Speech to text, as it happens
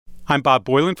I'm Bob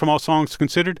Boylan from All Songs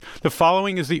Considered. The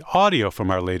following is the audio from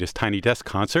our latest Tiny Desk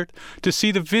concert. To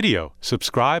see the video,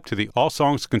 subscribe to the All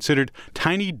Songs Considered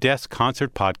Tiny Desk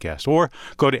Concert podcast or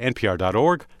go to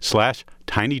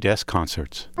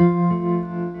npr.org/tinydeskconcerts.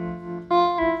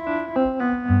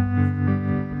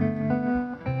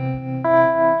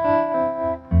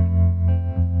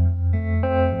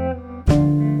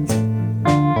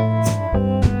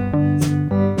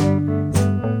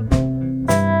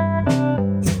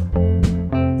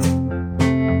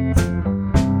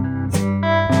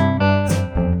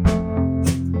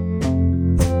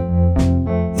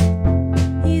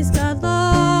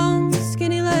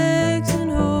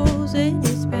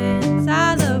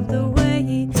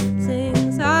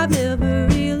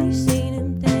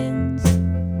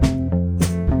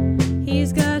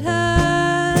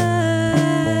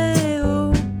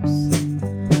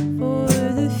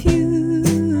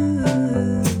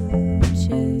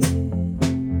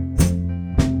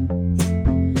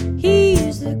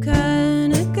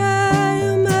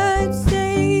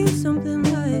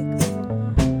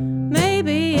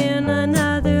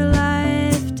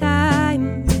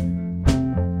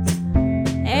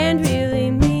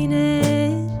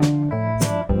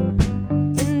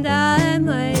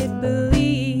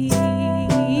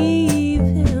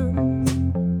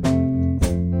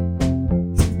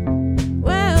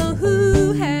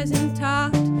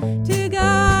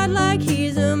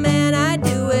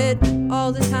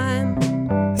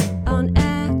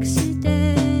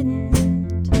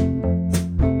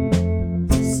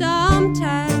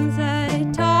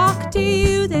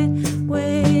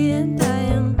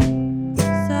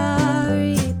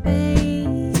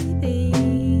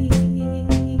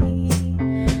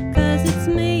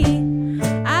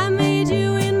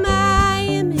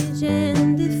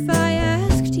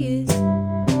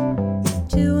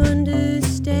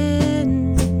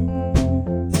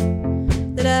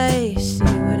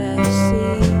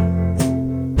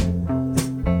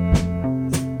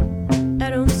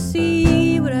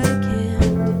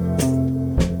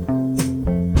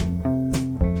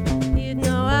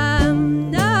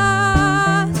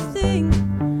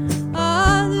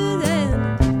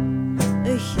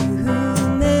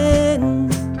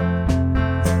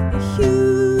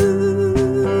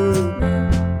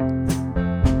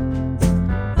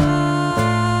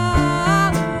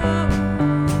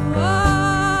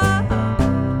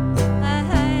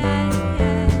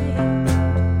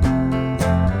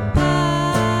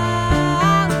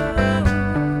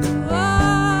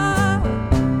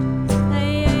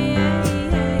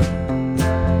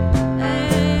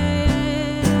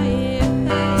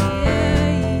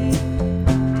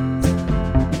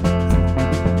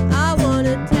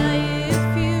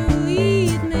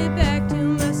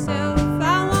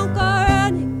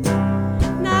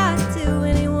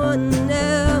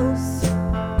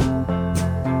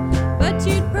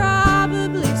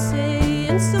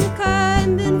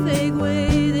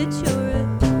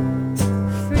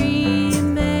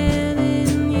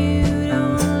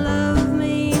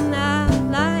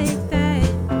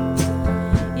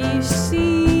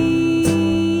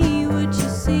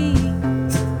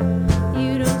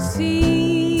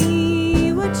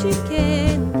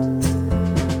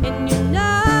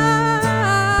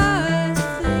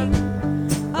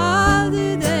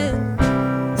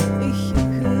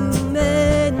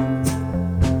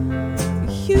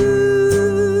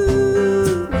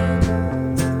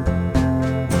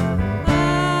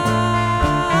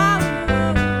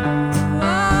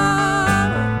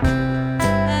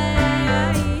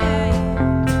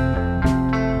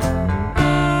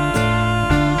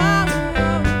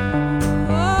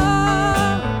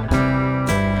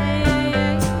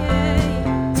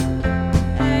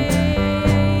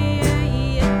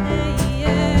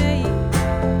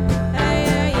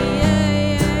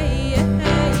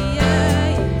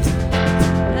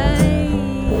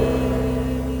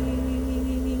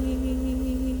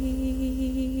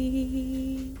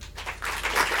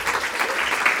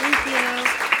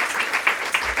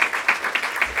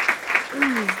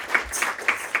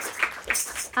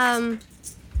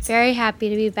 Very happy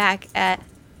to be back at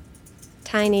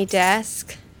Tiny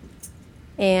Desk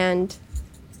and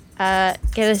get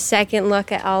a second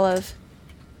look at all of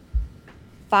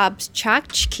Bob's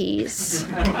tchotchkes.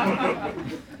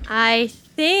 I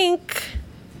think,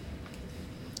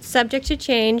 subject to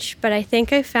change, but I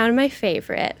think I found my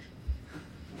favorite.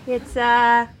 It's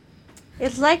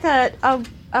like a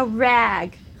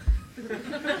rag.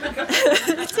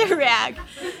 It's a rag.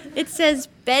 It says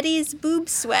Betty's Boob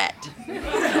Sweat. And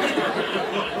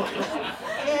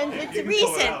it's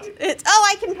recent.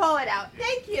 I can pull it out.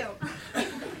 Thank you.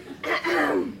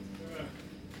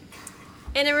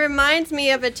 And it reminds me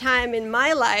of a time in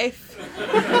my life.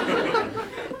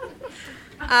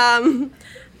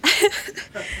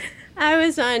 I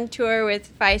was on tour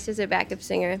with Feist as a backup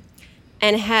singer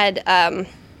and had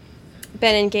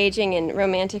been engaging in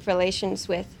romantic relations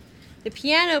with the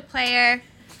piano player.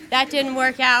 That didn't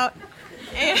work out.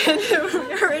 And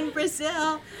we were in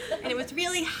Brazil, and it was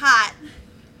really hot.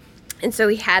 And so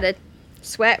he had a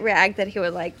sweat rag that he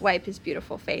would, like, wipe his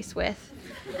beautiful face with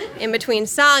in between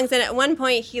songs. And at one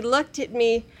point, he looked at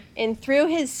me and threw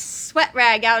his sweat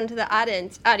rag out into the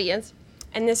audience.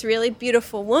 And this really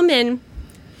beautiful woman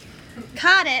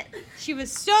caught it. She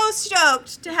was so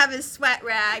stoked to have his sweat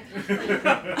rag. And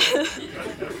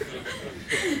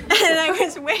I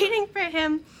was waiting for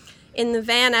him in the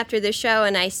van after the show,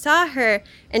 and I saw her,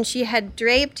 and she had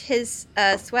draped his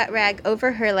sweat rag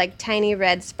over her, like, tiny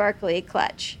red sparkly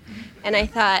clutch. And I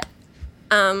thought,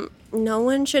 no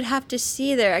one should have to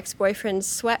see their ex-boyfriend's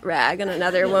sweat rag on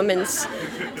another woman's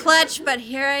clutch, but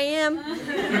here I am.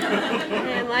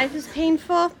 And life is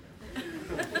painful.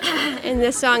 And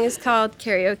this song is called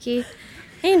Karaoke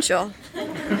Angel.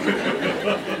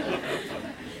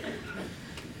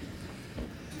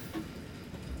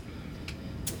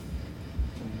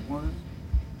 One,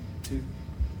 two.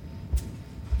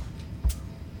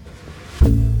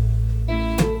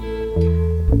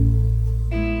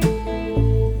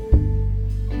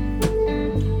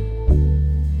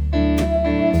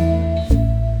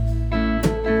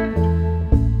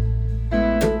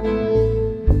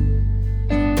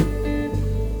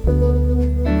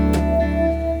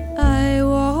 I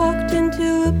walked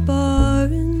into a bar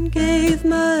and gave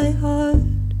my heart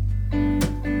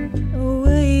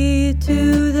away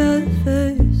to the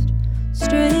first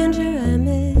stranger I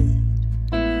met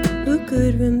who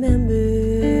could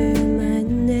remember my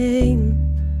name.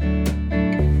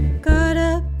 Got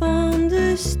up on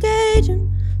the stage and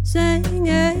sang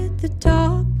at the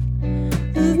top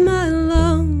of my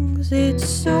lungs. It's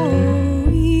so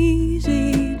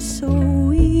easy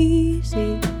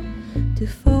to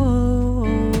fall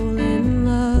in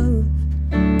love.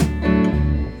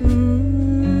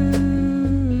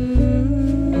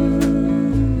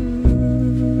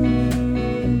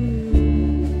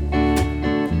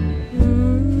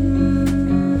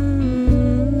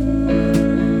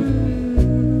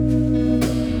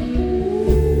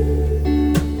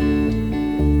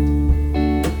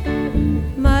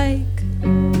 Mike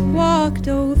walked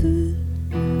over.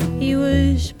 He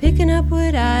was picking up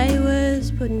what I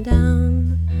was putting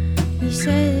down. He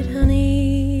said,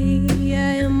 honey,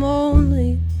 I am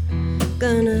only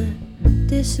gonna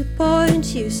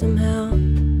disappoint you somehow.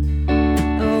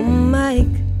 Oh,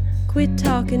 Mike, quit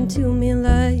talking to me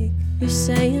like you're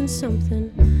saying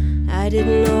something I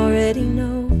didn't already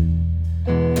know.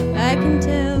 I can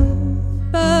tell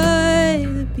by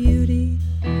the beauty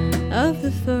of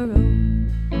the furrow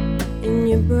in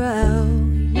your brow.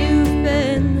 You've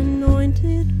been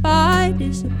anointed by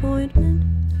disappointment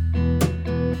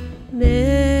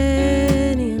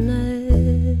many a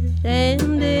night,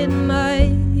 and it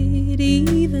might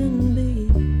even be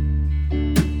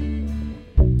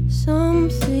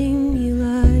something you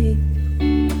like.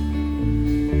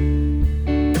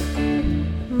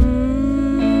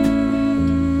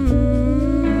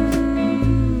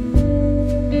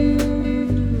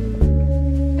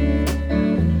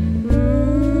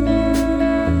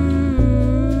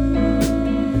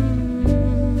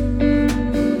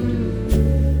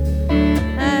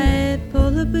 I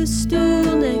pull up a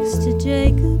stool next to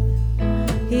Jacob.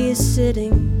 He is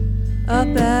sitting up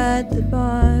at the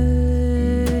bar.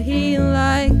 He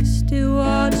likes to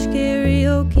watch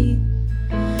karaoke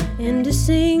and to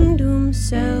sing to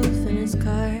himself in his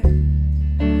car.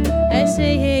 I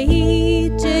say, hey,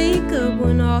 Jacob,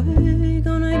 when are you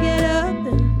gonna get up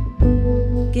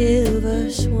and give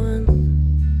us one?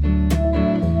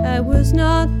 I was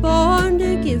not born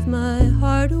to give my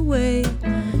heart away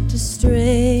to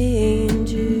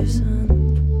strangers, son.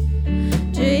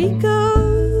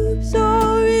 Jacob's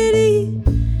already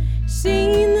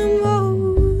seen the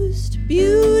most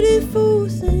beautiful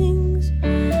things,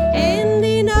 and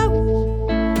he knows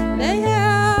they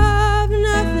have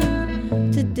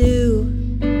nothing to do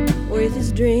with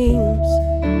his dreams.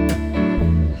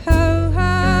 Ho,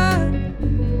 ha,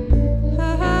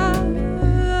 ha, ha, ha,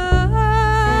 ha.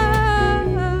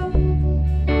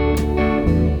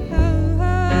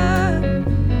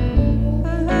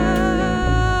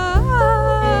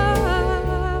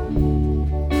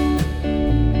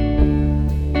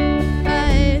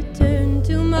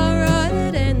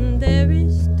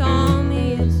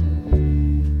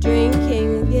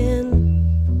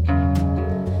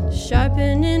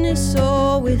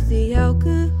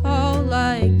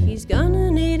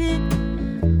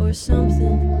 or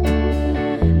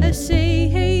something. I say,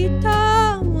 hey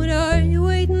Tom, what are you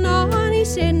waiting on? He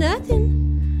said,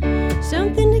 nothing,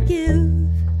 something to give.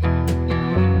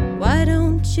 Why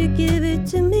don't you give it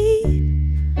to me?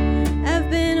 I've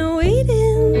been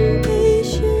waiting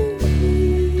patiently.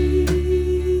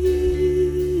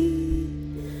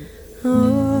 Oh,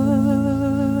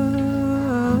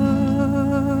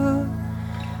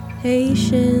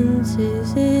 patience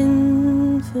is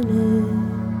infinite.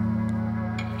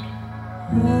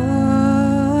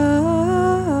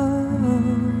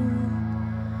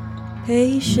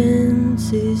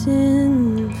 Patience is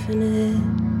infinite.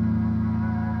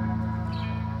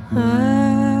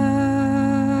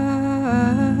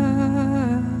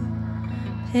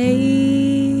 Patience.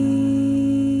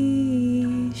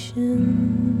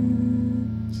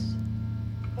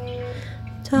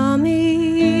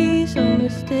 Tommy's on the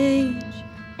stage,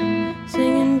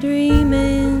 singing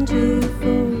Dreaming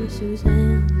for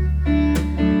Suzanne.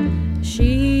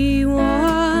 She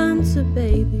wants a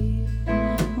baby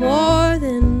more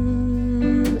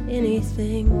than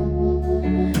anything.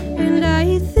 And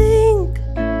I think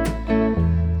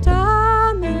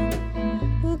Tommy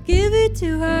will give it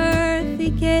to her if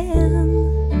he can.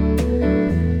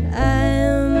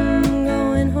 I'm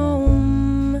going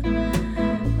home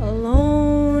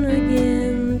alone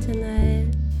again tonight.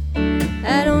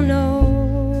 I don't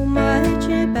know much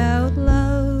about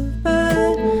love,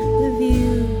 but the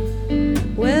view,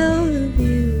 well, the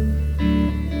view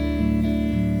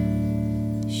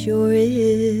sure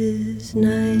is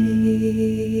nice.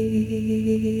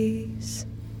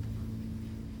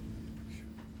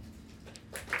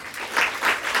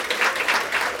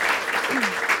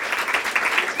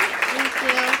 Thank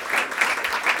you.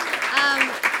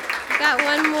 Got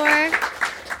one more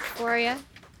for you.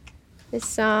 This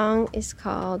song is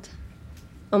called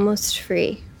Almost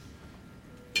Free.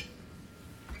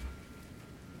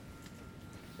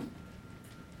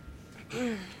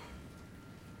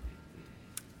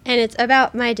 And it's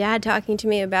about my dad talking to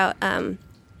me about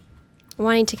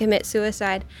wanting to commit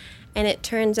suicide. And it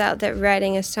turns out that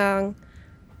writing a song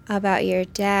about your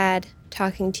dad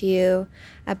talking to you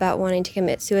about wanting to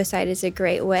commit suicide is a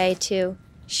great way to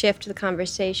shift the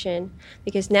conversation,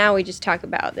 because now we just talk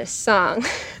about this song.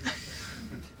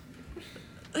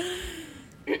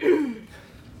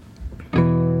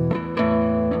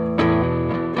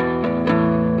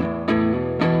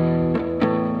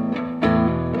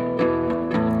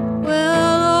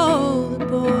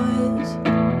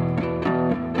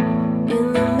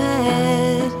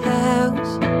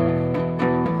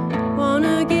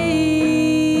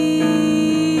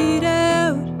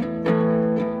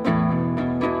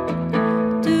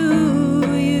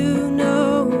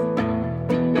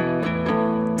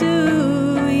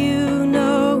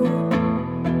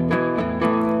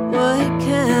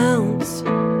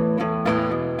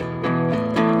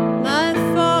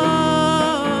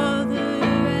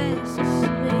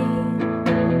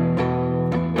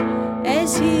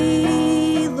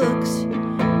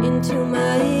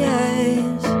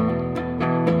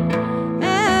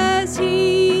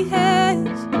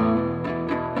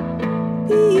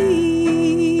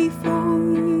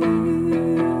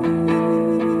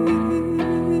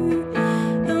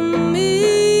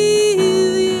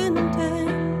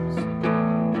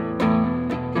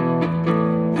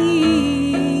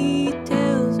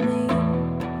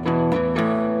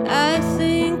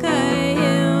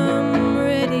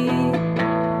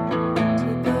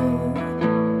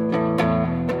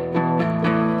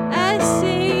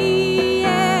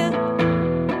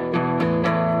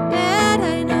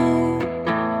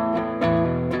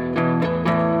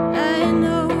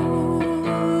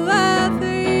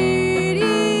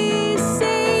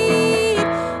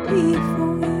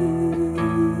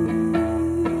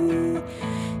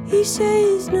 He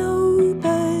says no,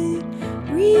 but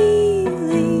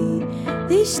really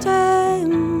this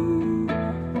time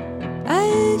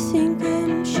I think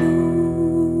I'm sure.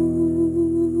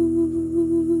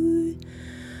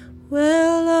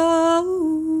 Well, all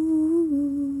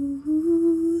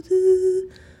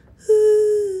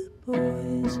the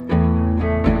boys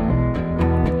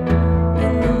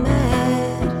in the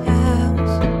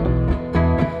madhouse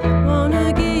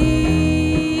wanna give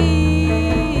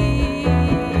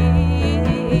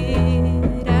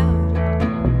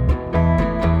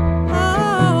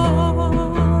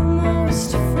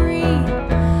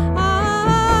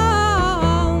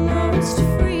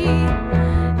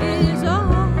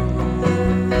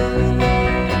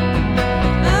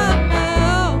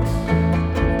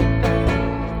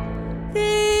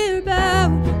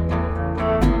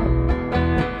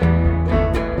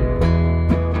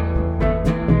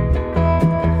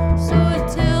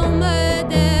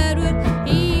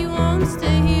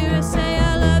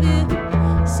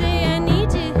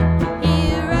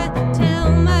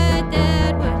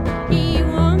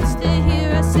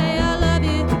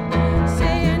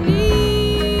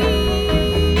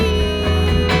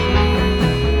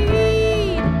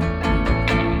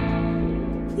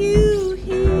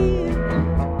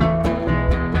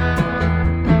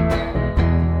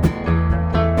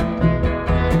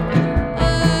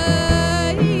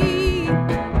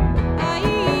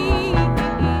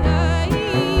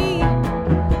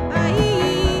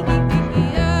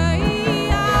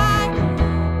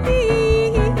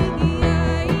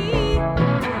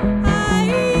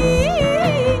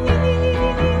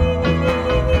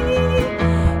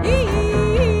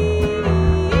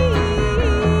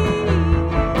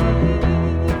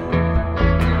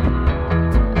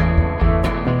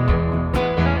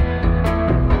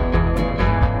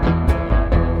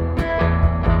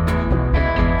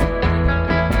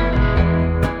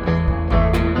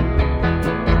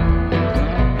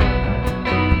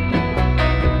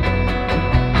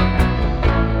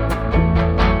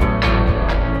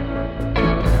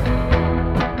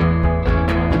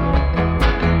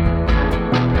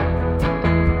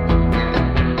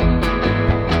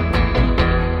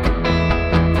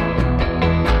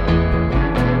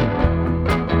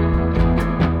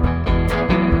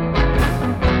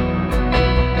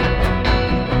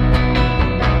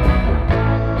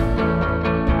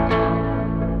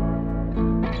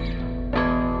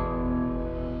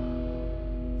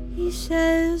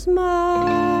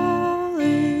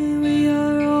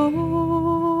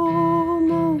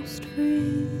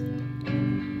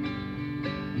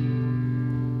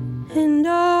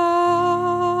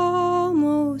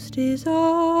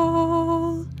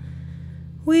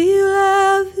We